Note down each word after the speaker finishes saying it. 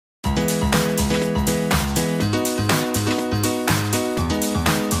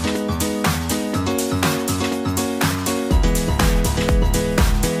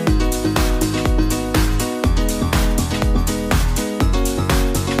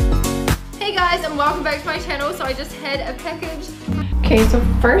guys, and welcome back to my channel. So I just had a package. Okay, so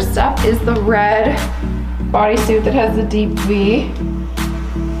first up is the red bodysuit that has the deep V.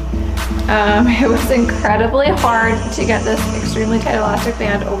 It was incredibly hard to get this extremely tight elastic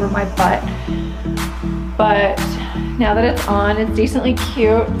band over my butt, but now that it's on, it's decently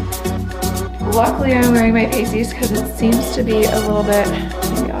cute. Luckily I'm wearing my pasties because it seems to be a little bit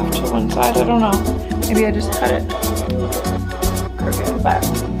maybe off to one side, I don't know. Maybe I just cut it crooked, but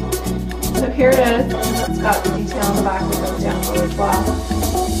so here it is, and it's got the detail on the back that goes down low as well.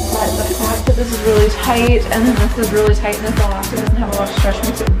 But the fact that this is really tight, and then this is really tight, and this elastic doesn't have a lot of stretch,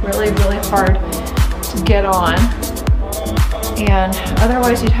 makes it really, really hard to get on. And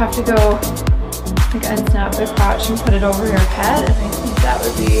otherwise you'd have to go like unsnap the crotch and put it over your head, and I think that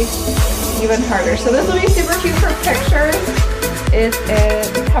would be even harder. So this will be super cute for pictures. Is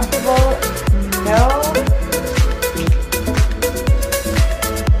it comfortable? No.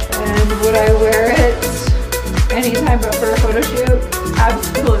 And would I wear it anytime but for a photo shoot?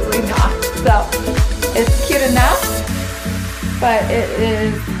 Absolutely not. So it's cute enough, but it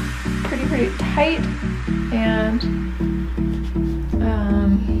is pretty tight, and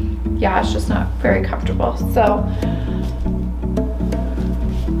yeah, it's just not very comfortable. So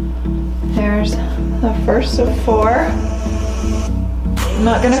there's the first of 4. I'm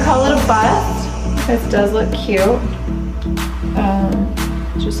not gonna call it a bust because it does look cute.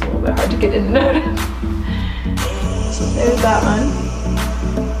 It's just a little bit hard to get in and out of. So there's that one.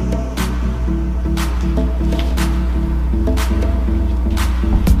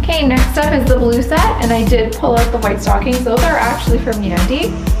 Okay, next up is the blue set, and I did pull out the white stockings. Those are actually from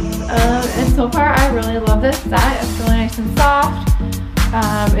Yandy. And so far I really love this set. It's really nice and soft.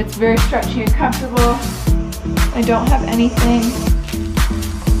 It's very stretchy and comfortable. I don't have anything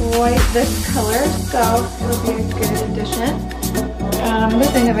quite this color, so it'll be a good addition. The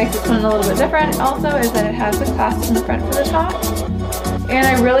thing that makes this one a little bit different also is that it has the clasps in the front for the top. And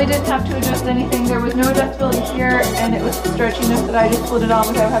I really didn't have to adjust anything. There was no adjustability here, and it was stretchy enough that I just pulled it on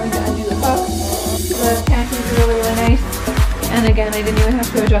without having to undo the hook. The panties are really, really nice. And again, I didn't even have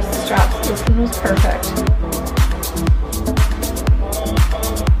to adjust the straps. This one was perfect.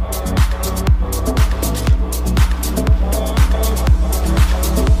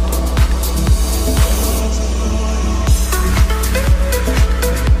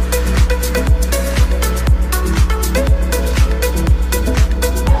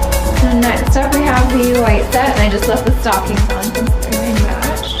 Next up we have the white set, and I just left the stockings on since they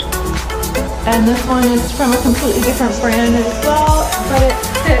matched. And this one is from a completely different brand as well, but it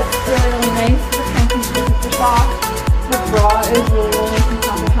fits really, really nice. The panties are super soft. The bra is really, really nice and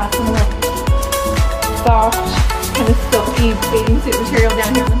soft. It has some like soft, kind of silky bathing suit material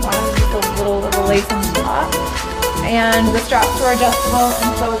down here on the bottom, with a little lace on the top. And the straps were adjustable,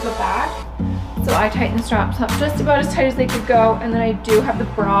 and so is the back. So I tightened the straps up just about as tight as they could go, and then I do have the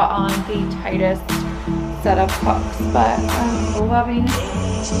bra on the tightest set of hooks, but I'm loving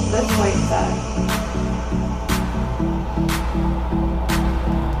this white set.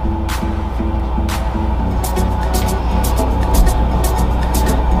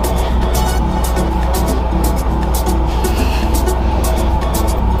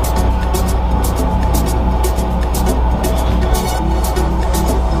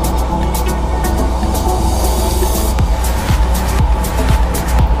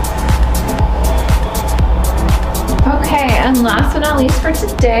 And last but not least for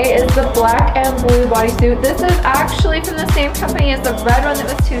today is the black and blue bodysuit. This is actually from the same company as the red one that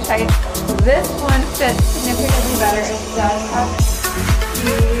was too tight. This one fits significantly better. It does have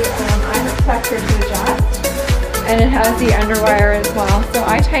the eye protector to adjust, and it has the underwire as well. So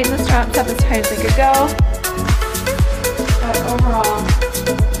I tightened the straps up as tight as they could go. But overall,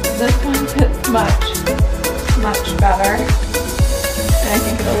 this one fits much better. And I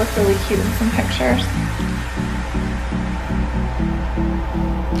think it'll look really cute in some pictures.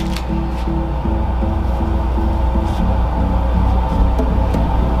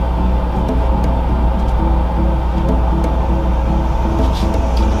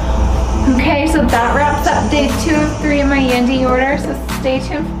 Okay, so that wraps up day 2 of 3 in my Yandy order. So stay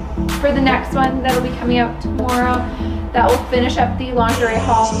tuned for the next one that'll be coming out tomorrow. That will finish up the lingerie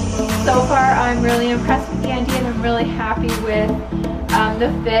haul. So far, I'm really impressed with Yandy, and I'm really happy with the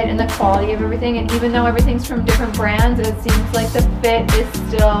fit and the quality of everything. And even though everything's from different brands, it seems like the fit is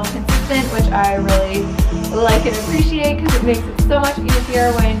still consistent, which I really like and appreciate, because it makes it so much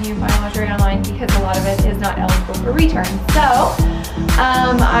easier when you buy lingerie online, because a lot of it is not eligible for return. So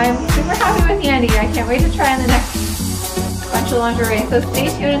I'm super happy with Yandy. I can't wait to try on the next bunch of lingerie. So stay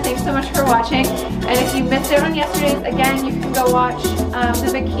tuned, and thanks so much for watching. And if you missed out on yesterday's, again, you can can go watch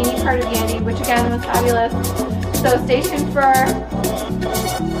the bikini part of Yandy, which again was fabulous. So stay tuned for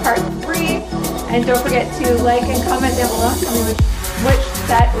part 3, and don't forget to like and comment down below, tell me which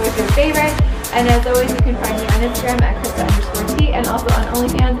set was your favorite. And as always, you can find me on Instagram at Krista_T and also on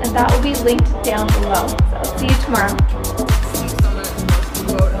OnlyFans, and that will be linked down below. So see you tomorrow.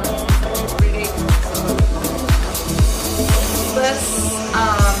 This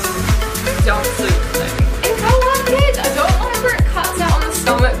jumpsuit thing. And I like it. I don't like where it cuts out on the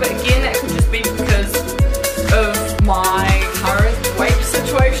stomach, but again, that could just be because of my current weight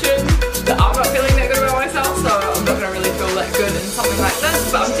situation. That I'm not feeling that good about myself, so I'm not gonna really feel that good in something like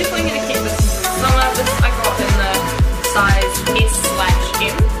this. But I'm definitely gonna keep this in the summer. This I got in the size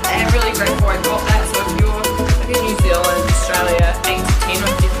S/M. I'm really grateful I got that. So if you're like in New Zealand, Australia, 8 to 10,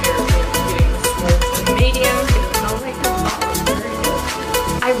 I'm definitely recommend getting small to medium.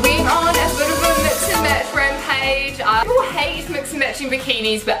 I went on a bit of a mix and match rampage. People hate mix and matching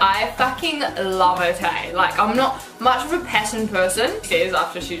bikinis, but I fucking love it, eh? Like, I'm not much of a pattern person. She says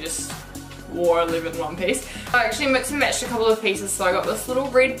after she just wore a 11 one piece. I actually mixed and matched a couple of pieces, so I got this little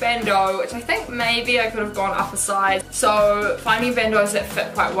red bandeau, which I think maybe I could have gone up a size. So finding bandeaus that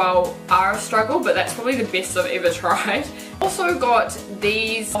fit quite well are a struggle, but that's probably the best I've ever tried. Also got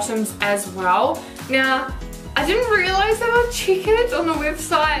these bottoms as well. Now, I didn't realise they were checkered on the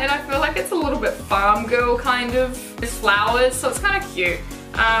website, and I feel like it's a little bit farm girl kind of. There's flowers, so it's kind of cute.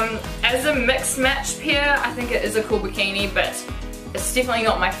 As a mixed match pair, I think it is a cool bikini, but it's definitely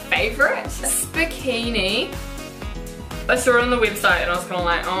not my favourite. This bikini, I saw it on the website and I was kind of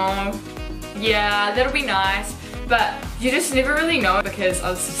like, oh, yeah, that'll be nice. But you just never really know, because I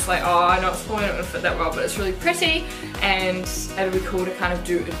was just like, oh, I know it's probably not going to fit that well, but it's really pretty and it'll be cool to kind of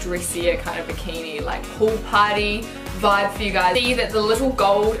do a dressier kind of bikini, like pool party vibe for you guys. See that the little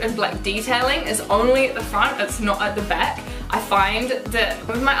gold and black detailing is only at the front, it's not at the back. I find that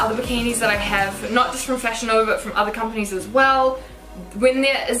with my other bikinis that I have, not just from Fashion Nova but from other companies as well, when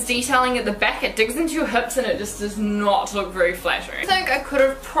there is detailing at the back, it digs into your hips and it just does not look very flattering. I think I could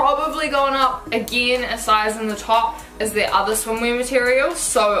have probably gone up again a size in the top as their other swimwear material,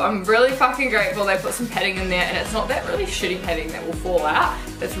 so I'm really fucking grateful they put some padding in there, and it's not that really shitty padding that will fall out.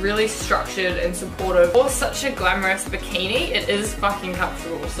 It's really structured and supportive. For such a glamorous bikini, it is fucking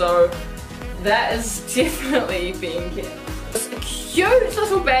comfortable, so that is definitely being kept. It's a cute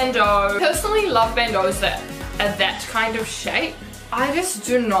little bandeau. I personally love bandeaus that are that kind of shape. I just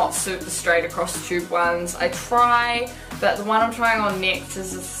do not suit the straight across tube ones. I try, but the one I'm trying on next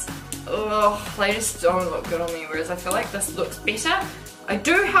is just, ugh, they just don't look good on me, whereas I feel like this looks better. I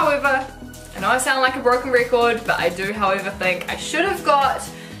do, however, I know I sound like a broken record, but I do, however, think I should have got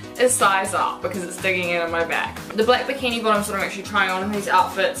a size up because it's digging in on my back. The black bikini bottoms that I'm actually trying on in these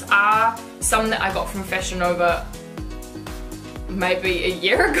outfits are some that I got from Fashion Nova maybe a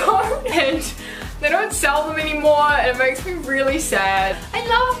year ago, and they don't sell them anymore, and it makes me really sad. I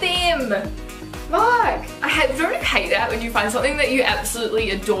love them! Fuck! Don't you hate that when you find something that you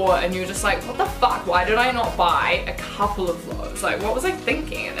absolutely adore and you're just like, what the fuck, why did I not buy a couple of those? Like, what was I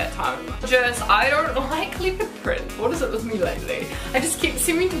thinking at that time? I don't like leopard print. What is it with me lately? I just keep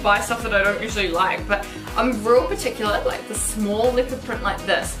seeming to buy stuff that I don't usually like, but I'm real particular, like the small leopard print like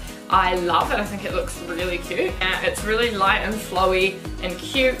this. I love it. I think it looks really cute. And it's really light and flowy and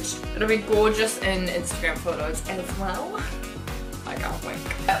cute. It'll be gorgeous in Instagram photos as well. I can't wait.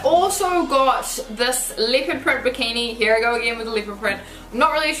 I also got this leopard print bikini. Here I go again with the leopard print. I'm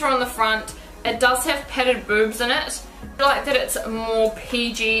not really sure on the front. It does have padded boobs in it. I like that it's a more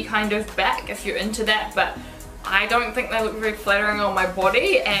PG kind of back if you're into that, but I don't think they look very flattering on my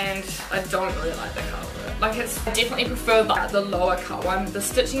body, and I don't really like the colour. Like, I definitely prefer the lower cut one. The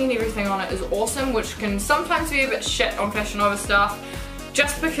stitching and everything on it is awesome, which can sometimes be a bit shit on Fashion Nova stuff,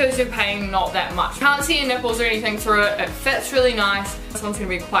 just because you're paying not that much. Can't see your nipples or anything through it. It fits really nice. This one's gonna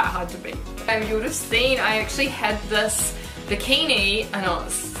be quite hard to beat. You would have seen I actually had this bikini. I know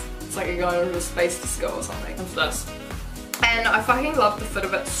it's like you're going to a space disco or something. It's this. And I fucking love the fit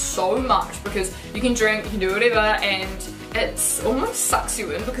of it so much because you can drink, you can do whatever, and it almost sucks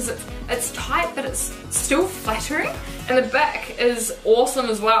you in because it's tight but it's still flattering. And the back is awesome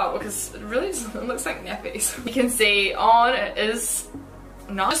as well because it really just, it looks like nappies. You can see on it is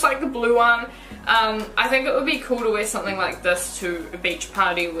not just like the blue one. I think it would be cool to wear something like this to a beach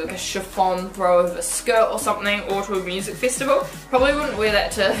party with a chiffon throw over a skirt or something, or to a music festival. Probably wouldn't wear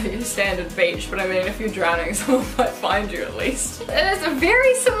that to your standard beach, but I mean if you're drowning someone might find you at least. It is a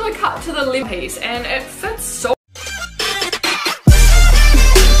very similar cut to the lip piece and it fits so